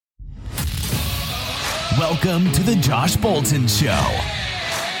Welcome to the Josh Bolton Show,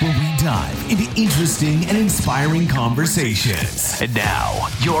 where we dive into interesting and inspiring conversations. And now,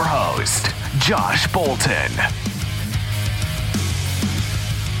 your host, Josh Bolton.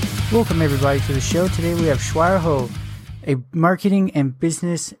 Welcome, everybody, to the show. Today we have Swire Ho, a marketing and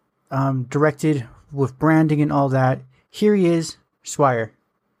business directed with branding and all that. Here he is, Swire.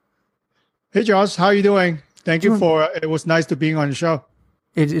 Hey, Josh, how are you doing? Thank you it was nice to being on the show.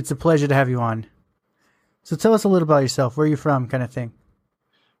 It's a pleasure to have you on. So tell us a little about yourself, where you're from, kind of thing.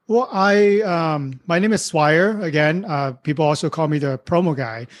 Well, my name is Swire. Again, people also call me the promo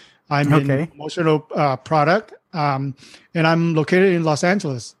guy. I'm in promotional product, and I'm located in Los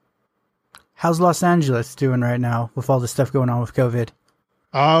Angeles. How's Los Angeles doing right now with all the stuff going on with COVID?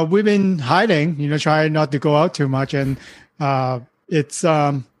 We've been hiding, trying not to go out too much, and it's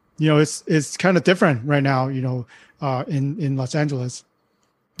it's kind of different right now, in Los Angeles.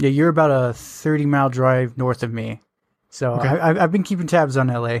 Yeah, you're about a 30-mile drive north of me. So okay. I've been keeping tabs on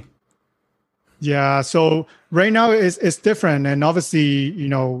LA. Yeah, so right now it's different. And obviously,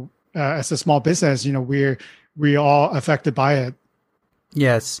 as a small business, we're all affected by it.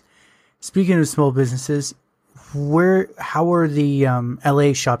 Yes. Speaking of small businesses, how are the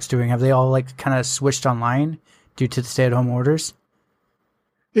LA shops doing? Have they all kind of switched online due to the stay-at-home orders?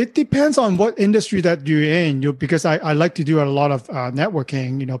 It depends on what industry that you're in, because I like to do a lot of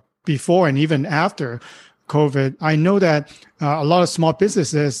networking, before and even after COVID. I know that a lot of small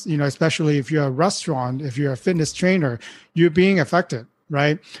businesses, especially if you're a restaurant, if you're a fitness trainer, you're being affected,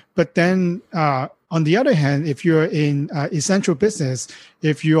 right? But then on the other hand, if you're in essential business,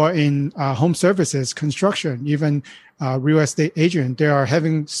 if you are in home services, construction, even real estate agent, they are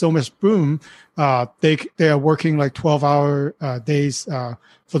having so much boom. They are working 12-hour days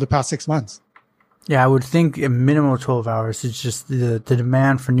for the past 6 months. Yeah, I would think a minimum of 12 hours. It's just the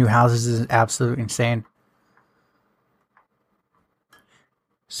demand for new houses is absolutely insane.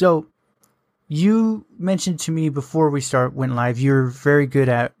 So you mentioned to me before we went live, you're very good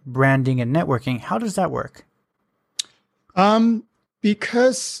at branding and networking. How does that work?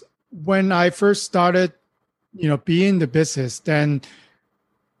 Because when I first started, be in the business, then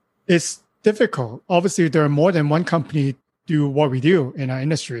it's difficult. Obviously, there are more than one company do what we do in our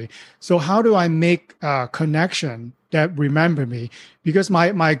industry. So how do I make a connection that remember me? Because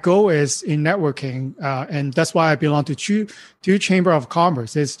my goal is in networking, and that's why I belong to two Chamber of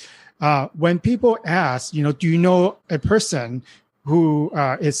Commerce, is when people ask, do you know a person who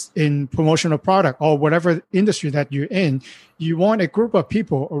is in promotional product or whatever industry that you're in, you want a group of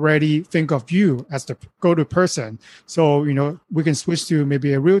people already think of you as the go-to person. So, we can switch to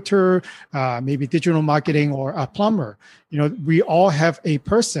maybe a realtor, maybe digital marketing, or a plumber. We all have a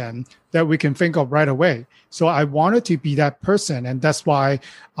person that we can think of right away. So I wanted to be that person. And that's why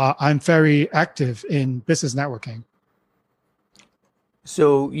I'm very active in business networking.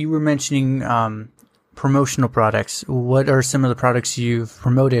 So you were mentioning promotional products. What are some of the products you've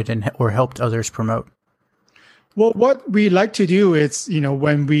promoted or helped others promote? Well, what we like to do is,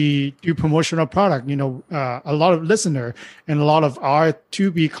 when we do promotional product, a lot of listener and a lot of our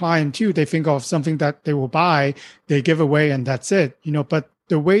to-be client too, they think of something that they will buy, they give away, and that's it. But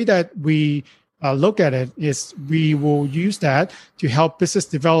the way that we look at it is we will use that to help business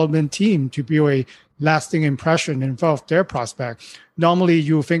development team to build a lasting impression in front of their prospect. Normally,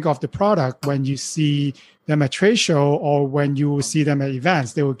 you think of the product when you see them at trade show or when you see them at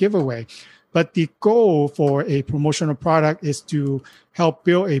events, they will give away. But the goal for a promotional product is to help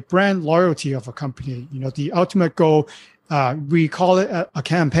build a brand loyalty of a company. The ultimate goal, we call it a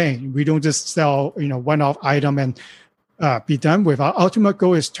campaign. We don't just sell, one-off item and be done with. Our ultimate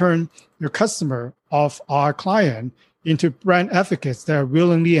goal is turn your customer of our client into brand advocates that are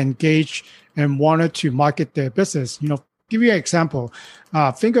willingly engaged and wanted to market their business. Give you an example.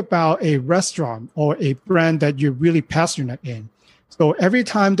 Think about a restaurant or a brand that you're really passionate in. So every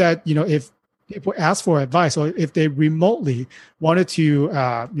time that, if people ask for advice or if they remotely wanted to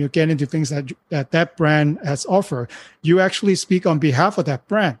get into things that brand has offered, you actually speak on behalf of that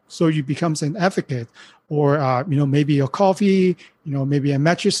brand. So you become an advocate, or maybe a coffee, maybe a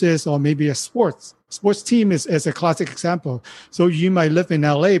mattresses, or maybe a sports team is a classic example. So you might live in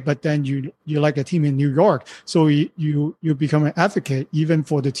LA, but then you like a team in New York. So you become an advocate even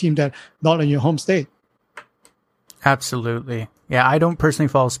for the team that not in your home state. Absolutely. Yeah, I don't personally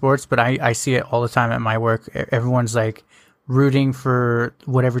follow sports, but I see it all the time at my work. Everyone's rooting for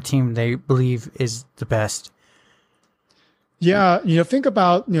whatever team they believe is the best. Yeah, think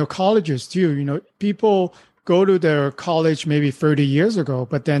about colleges too. People go to their college maybe 30 years ago,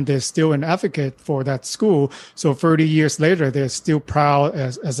 but then they're still an advocate for that school. So 30 years later, they're still proud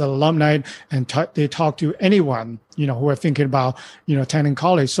as an alumni, and they talk to anyone, who are thinking about, attending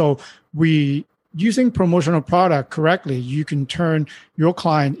college. So using promotional product correctly, you can turn your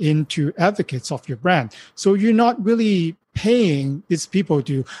client into advocates of your brand. So you're not really paying these people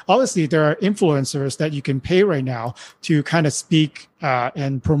to, obviously there are influencers that you can pay right now to kind of speak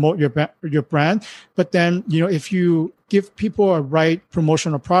and promote your brand. But then, if you give people a right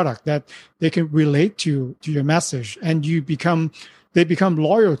promotional product that they can relate to your message, and they become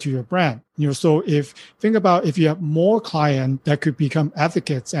loyal to your brand. So think about if you have more clients that could become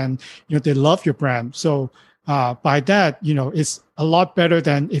advocates, and they love your brand. So by that, it's a lot better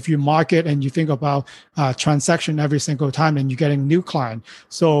than if you market and you think about transaction every single time and you're getting new client.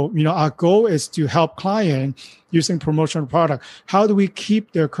 So our goal is to help client using promotional product. How do we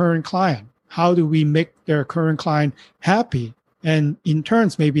keep their current client? How do we make their current client happy? And in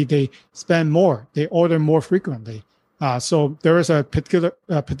turns, maybe they spend more, they order more frequently. So there is a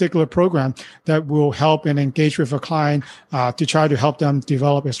particular program that will help and engage with a client to try to help them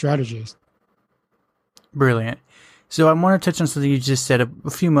develop their strategies. Brilliant. So I want to touch on something you just said a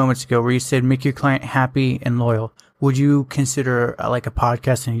few moments ago, where you said make your client happy and loyal. Would you consider like a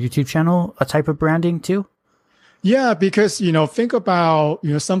podcast and a YouTube channel a type of branding too? Yeah, because think about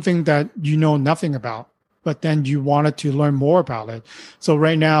something that nothing about, but then you wanted to learn more about it. So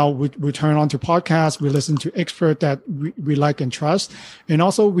right now we turn on to podcasts, we listen to experts that we like and trust. And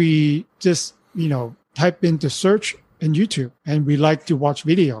also we just, type into search in YouTube, and we like to watch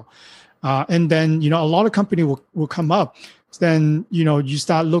video. And then, a lot of company will come up. Then, you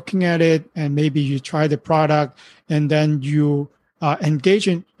start looking at it, and maybe you try the product, and then you engage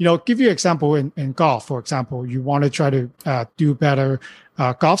in, give you an example in golf, for example. You want to try to do better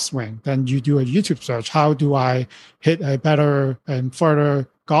golf swing, then you do a YouTube search. How do I hit a better and further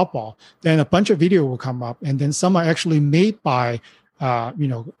golf ball? Then a bunch of video will come up, and then some are actually made by,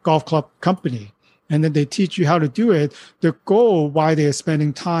 golf club company. And then they teach you how to do it. The goal why they're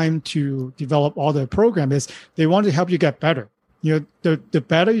spending time to develop all the program is they want to help you get better. The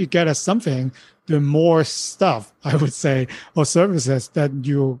better you get at something, the more stuff, I would say, or services that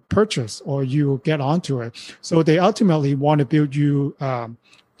you purchase or you get onto it. So they ultimately want to build you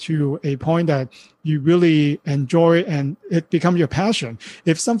to a point that you really enjoy and it becomes your passion.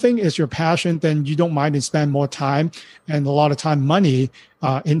 If something is your passion, then you don't mind to spend more time and a lot of time, money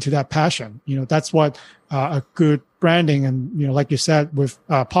into that passion. That's what a good branding and, like you said, with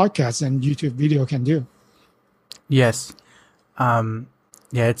podcasts and YouTube video can do. Yes.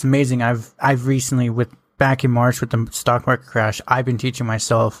 Yeah, it's amazing. I've recently, back in March with the stock market crash, I've been teaching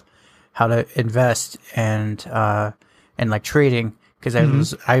myself how to invest and like trading, because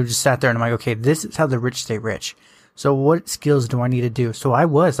I just sat there and I'm like, okay, this is how the rich stay rich. So what skills do I need to do? So I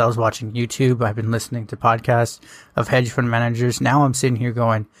was watching YouTube. I've been listening to podcasts of hedge fund managers. Now I'm sitting here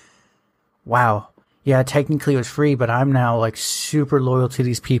going, wow, yeah, technically it was free, but I'm now like super loyal to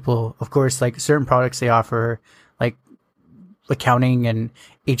these people. Of course, like certain products they offer, like accounting and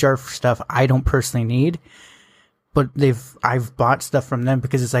HR stuff, I don't personally need, but I've bought stuff from them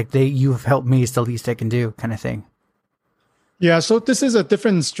because it's like you have helped me. It's the least I can do, kind of thing. Yeah, so this is a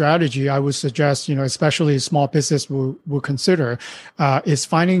different strategy I would suggest, especially small business will consider, is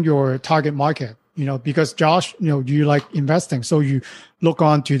finding your target market, because Josh, you like investing. So you look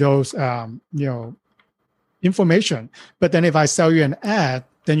on to those, information. But then if I sell you an ad,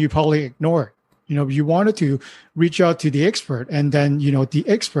 then you probably ignore it. You wanted to reach out to the expert, and then, the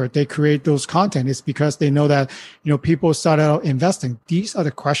expert, they create those content is because they know that, people started out investing. These are the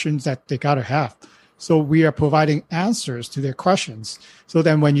questions that they got to have. So we are providing answers to their questions. So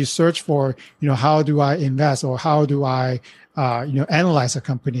then when you search for, how do I invest, or how do I, analyze a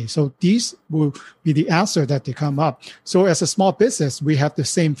company? So these will be the answer that they come up. So as a small business, we have the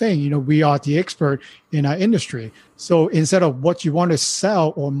same thing. We are the expert in our industry. So instead of what you want to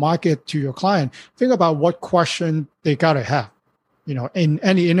sell or market to your client, think about what question they got to have, in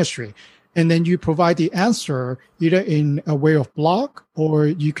any industry. And then you provide the answer either in a way of blog, or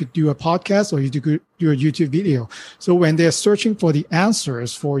you could do a podcast, or you could do a YouTube video. So when they're searching for the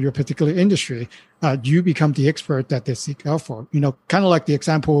answers for your particular industry, you become the expert that they seek out for, kind of like the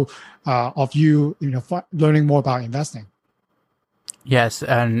example of you, learning more about investing. Yes.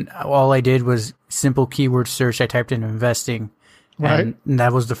 And all I did was simple keyword search. I typed in investing, and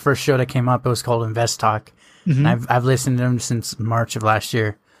that was the first show that came up. It was called Invest Talk. Mm-hmm. And I've listened to them since March of last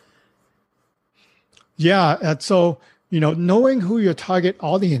year. Yeah. And so, knowing who your target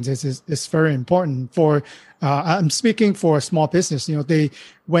audience is very important for, I'm speaking for a small business.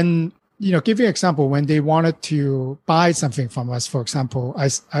 When give you an example. When they wanted to buy something from us, for example,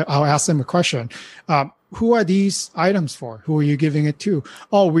 I'll ask them a question. Who are these items for? Who are you giving it to?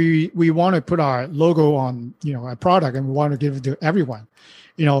 Oh, we want to put our logo on, a product, and we want to give it to everyone.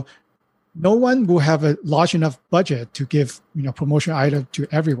 No one will have a large enough budget to give, promotion item to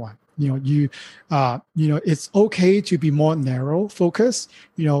everyone. It's okay to be more narrow focused.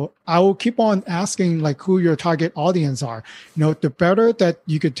 I will keep on asking like who your target audience are. The better that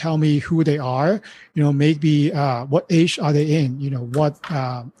you could tell me who they are, maybe what age are they in, what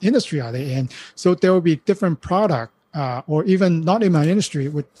industry are they in. So there will be different product or even not in my industry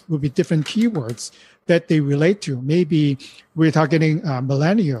would be different keywords that they relate to. Maybe we're targeting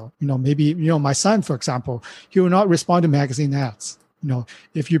millennial, maybe, my son, for example, he will not respond to magazine ads.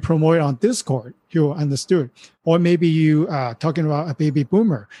 If you promote it on Discord, he'll understood. Or maybe you talking about a baby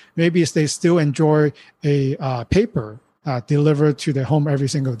boomer. Maybe they still enjoy a paper delivered to their home every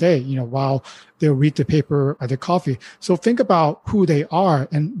single day, while they'll read the paper at the coffee. So think about who they are.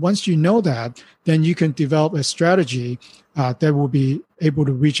 And once you know that, then you can develop a strategy that will be able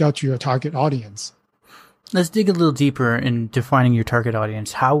to reach out to your target audience. Let's dig a little deeper in defining your target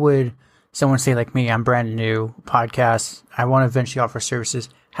audience. How would someone say like me, I'm brand new, podcast, I want to eventually offer services.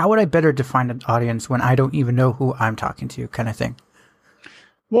 How would I better define an audience when I don't even know who I'm talking to, kind of thing?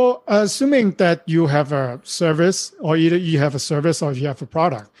 Well, assuming that you have a service, or either you have a service or you have a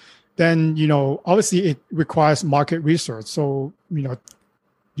product, then, obviously it requires market research. So,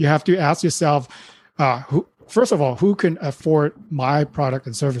 you have to ask yourself, first of all, who can afford my product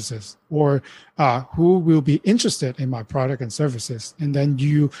and services, or who will be interested in my product and services? And then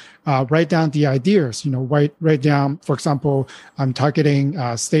you write down the ideas, write down, for example, I'm targeting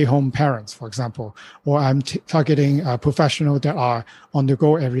stay-home parents, for example, or I'm targeting professionals that are on the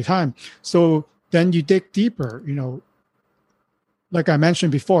go every time. So then you dig deeper, like I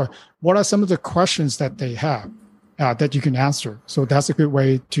mentioned before, what are some of the questions that they have? That you can answer. So that's a good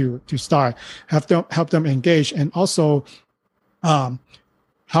way to start. Help them engage. And also,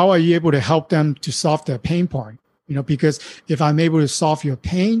 how are you able to help them to solve their pain point? Because if I'm able to solve your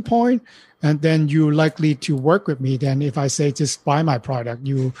pain point, and then you're likely to work with me, then if I say just buy my product,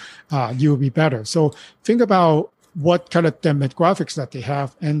 you'll be better. So think about what kind of demographics that they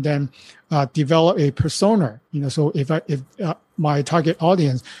have, and then develop a persona. So if my target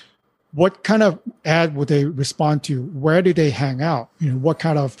audience, what kind of ad would they respond to? Where do they hang out? What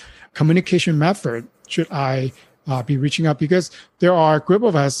kind of communication method should I be reaching out? Because there are a group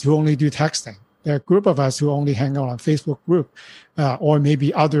of us who only do texting. There are a group of us who only hang out on Facebook group or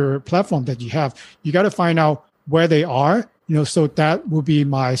maybe other platform that you have. You got to find out where they are, so that would be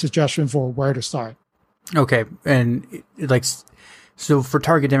my suggestion for where to start. Okay. And so for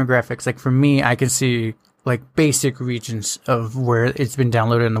target demographics, like for me, I can see like basic regions of where it's been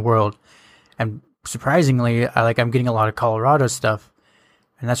downloaded in the world. And surprisingly, I'm getting a lot of Colorado stuff.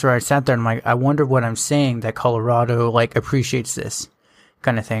 And that's where I sat there and I'm like, I wonder what I'm saying that Colorado appreciates this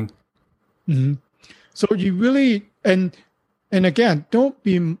kind of thing. Mm-hmm. So you really, and again, don't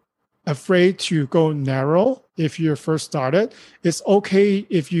be afraid to go narrow if you're first started. It's okay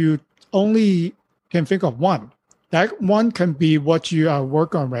if you only can think of one. That one can be what you are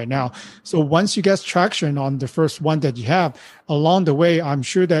working on right now. So once you get traction on the first one that you have, along the way, I'm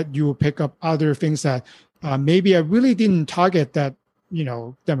sure that you will pick up other things that maybe I really didn't target that,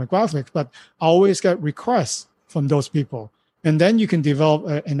 demographics, but I always get requests from those people. And then you can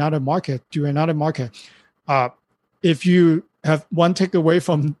develop another market, do another market. If you have one takeaway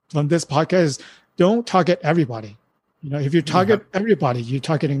from this podcast, don't target everybody. If you target everybody, you're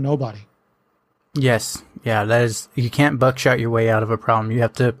targeting nobody. Yes. Yeah, that is, you can't buckshot your way out of a problem. You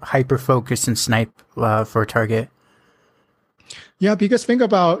have to hyper focus and snipe for a target. Yeah, because think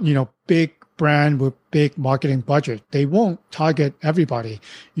about, big brand with big marketing budget. They won't target everybody.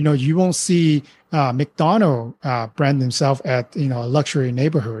 You won't see McDonald's brand themselves at, a luxury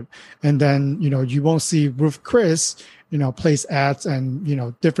neighborhood. And then, you won't see Ruth Chris, place ads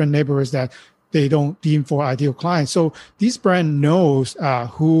and, different neighborhoods that they don't deem for ideal clients. So this brand knows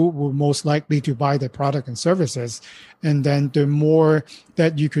who will most likely to buy their product and services. And then the more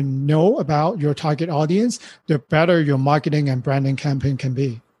that you can know about your target audience, the better your marketing and branding campaign can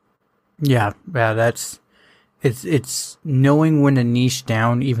be. Yeah, it's knowing when to niche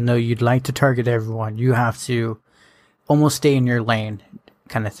down. Even though you'd like to target everyone, you have to almost stay in your lane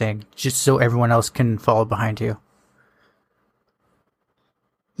kind of thing, just so everyone else can follow behind you.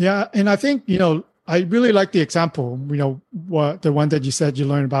 Yeah, and I think, I really like the example, the one that you said you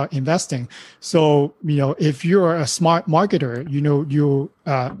learned about investing. So, if you're a smart marketer, you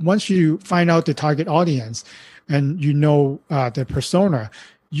once you find out the target audience and the persona,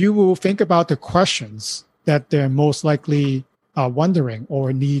 you will think about the questions that they're most likely wondering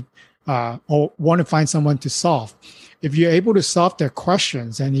or need or want to find someone to solve. If you're able to solve their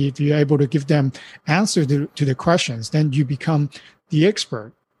questions and if you're able to give them answers to the questions, then you become the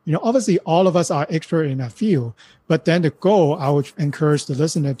expert. Obviously, all of us are expert in a field, but then the goal I would encourage the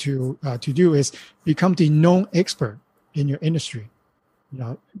listener to do is become the known expert in your industry.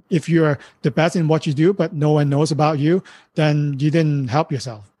 If you're the best in what you do, but no one knows about you, then you didn't help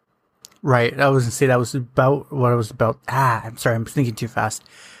yourself. Right. I was going to say that was about what I was about. I'm sorry. I'm thinking too fast.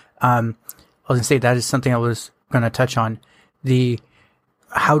 I was going to say that is something I was going to touch on.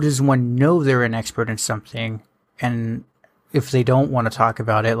 How does one know they're an expert in something? And if they don't want to talk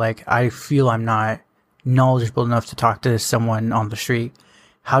about it, like I feel I'm not knowledgeable enough to talk to someone on the street.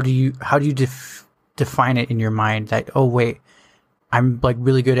 How do you define it in your mind that, oh, wait, I'm like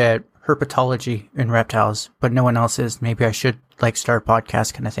really good at herpetology in reptiles, but no one else is. Maybe I should like start a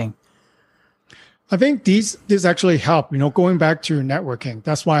podcast kind of thing. I think these actually help, going back to networking.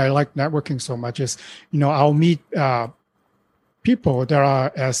 That's why I like networking so much is, I'll meet people that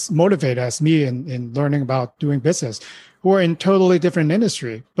are as motivated as me in learning about doing business who are in totally different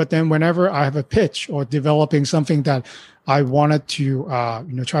industry. But then whenever I have a pitch or developing something that I wanted to,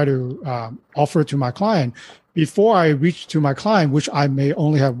 try to offer to my client, before I reach to my client, which I may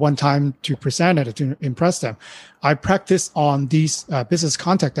only have one time to present it to impress them, I practice on these business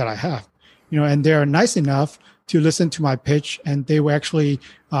contacts that I have. And they're nice enough to listen to my pitch, and they will actually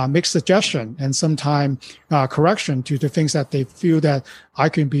make suggestion and sometime correction to the things that they feel that I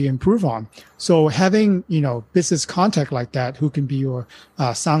can be improved on. So having, business contact like that, who can be your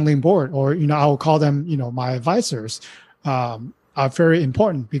sounding board, or, I will call them, my advisors, are very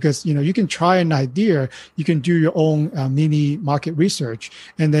important because, you can try an idea, you can do your own mini market research.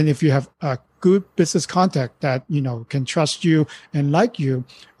 And then if you have a good business contact that, can trust you and like you,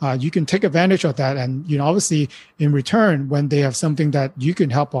 you can take advantage of that. And, obviously in return, when they have something that you can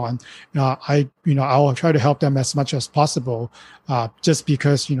help on, I will try to help them as much as possible, just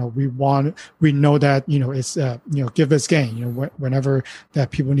because, we know that, it's, give us gain, whenever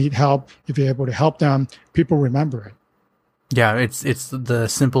that people need help, if you're able to help them, people remember it. Yeah, it's the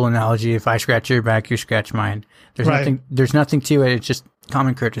simple analogy. If I scratch your back, you scratch mine. There's nothing to it. It's just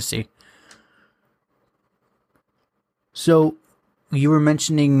common courtesy. So you were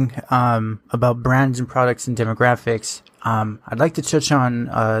mentioning about brands and products and demographics. I'd like to touch on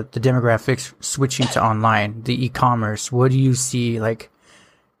the demographics switching to online, the e-commerce. What do you see like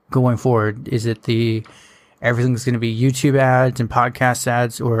going forward? Is it everything's going to be YouTube ads and podcast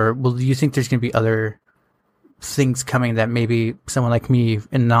ads, or do you think there's going to be other things coming that maybe someone like me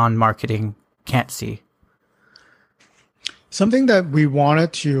in non-marketing can't see? Something that we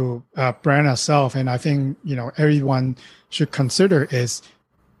wanted to brand ourselves, and I think, everyone should consider is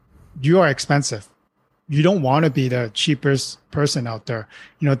you are expensive. You don't want to be the cheapest person out there.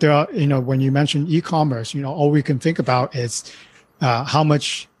 There are, when you mention e-commerce, all we can think about is how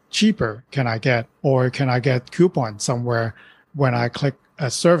much cheaper can I get, or can I get coupon somewhere when I click a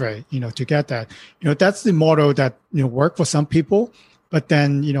survey, to get that. That's the model that, work for some people. But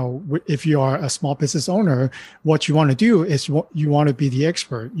then, if you are a small business owner, what you want to do is you want to be the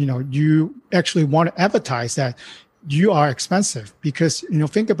expert. You actually want to advertise that you are expensive because,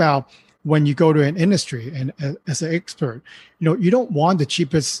 think about when you go to an industry and as an expert, you don't want the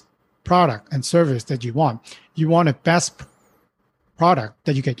cheapest product and service that you want. You want the best product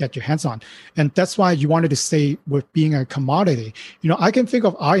that you can get your hands on. And that's why you wanted to stay with being a commodity. I can think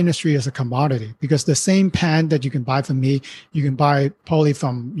of our industry as a commodity because the same pan that you can buy from me, you can buy probably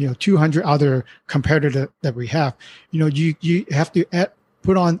from, 200 other competitors that we have. You have to add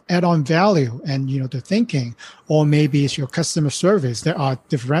on value and, the thinking, or maybe it's your customer service that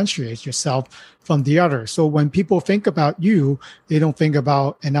differentiates yourself from the other. So when people think about you, they don't think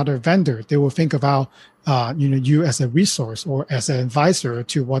about another vendor. They will think about you as a resource or as an advisor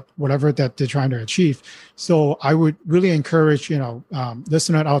to whatever that they're trying to achieve. So I would really encourage,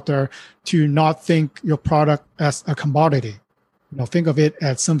 listener out there to not think your product as a commodity. Think of it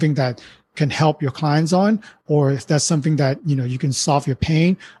as something that can help your clients on, or if that's something that, you can solve your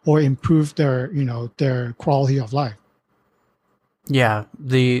pain or improve their quality of life. Yeah.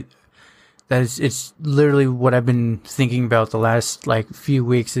 It's literally what I've been thinking about the last few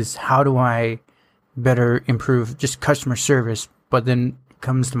weeks is how do I better improve just customer service? But then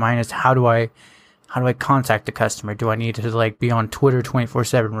comes to mind is how do I contact the customer? Do I need to be on Twitter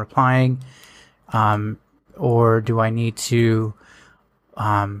 24/7 replying? Or do I need to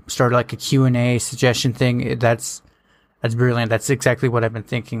start a Q&A suggestion thing? That's brilliant. That's exactly what I've been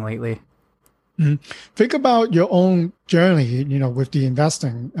thinking lately. Think about your own journey, with the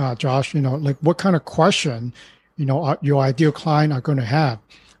investing, Josh, like what kind of question, your ideal client are going to have.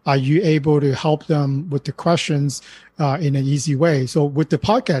 Are you able to help them with the questions in an easy way? So with the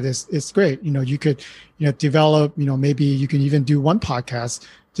podcast, it's great. You could, develop, maybe you can even do one podcast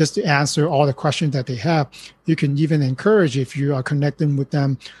just to answer all the questions that they have. You can even encourage, if you are connecting with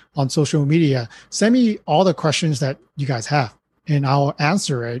them on social media, send me all the questions that you guys have, and I'll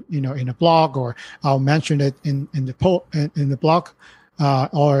answer it, in a blog, or I'll mention it in the blog,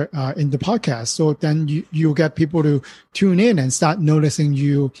 or in the podcast. So then you'll get people to tune in and start noticing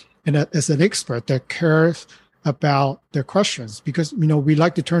you as an expert that cares about their questions, because we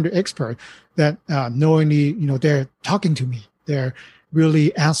like to turn to expert that knowingly they're talking to me, they're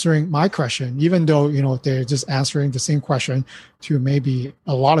really answering my question, even though they're just answering the same question to maybe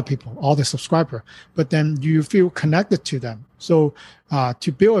a lot of people, all the subscriber, but then you feel connected to them. So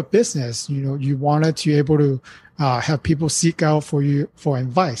to build a business, you wanted to be able to have people seek out for you for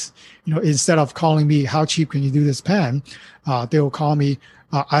advice. Instead of calling me, how cheap can you do this pen? They will call me,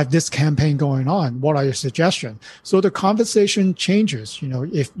 I have this campaign going on. What are your suggestions? So the conversation changes.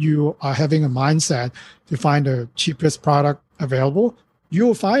 If you are having a mindset to find the cheapest product available, you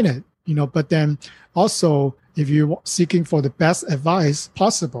will find it, but then also if you're seeking for the best advice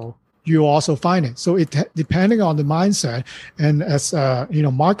possible, you also find it. So depending on the mindset, and as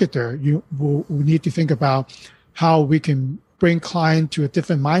marketer, you will need to think about how we can bring client to a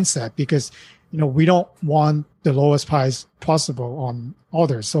different mindset, because we don't want the lowest price possible on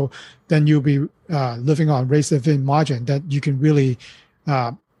others. So then you'll be living on razor thin margin that you can really,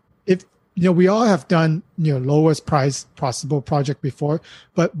 if we all have done lowest price possible project before,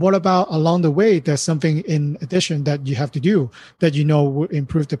 but what about along the way there's something in addition that you have to do that will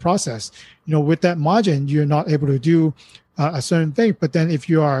improve the process. With that margin, you're not able to do a certain thing. But then if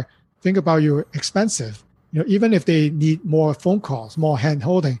you are think about your expensive, even if they need more phone calls, more hand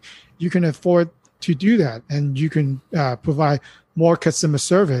holding, you can afford to do that, and you can provide more customer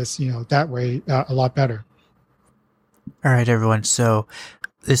service that way a lot better. All right, everyone. So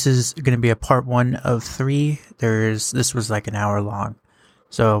this is going to be a part 1 of 3. This was like an hour long.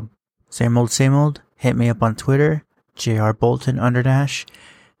 So same old. Hit me up on Twitter, JRBolton _.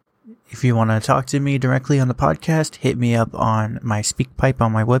 If you want to talk to me directly on the podcast, hit me up on my SpeakPipe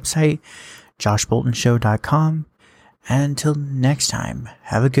on my website, joshboltonshow.com. And until next time,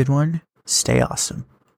 have a good one. Stay awesome.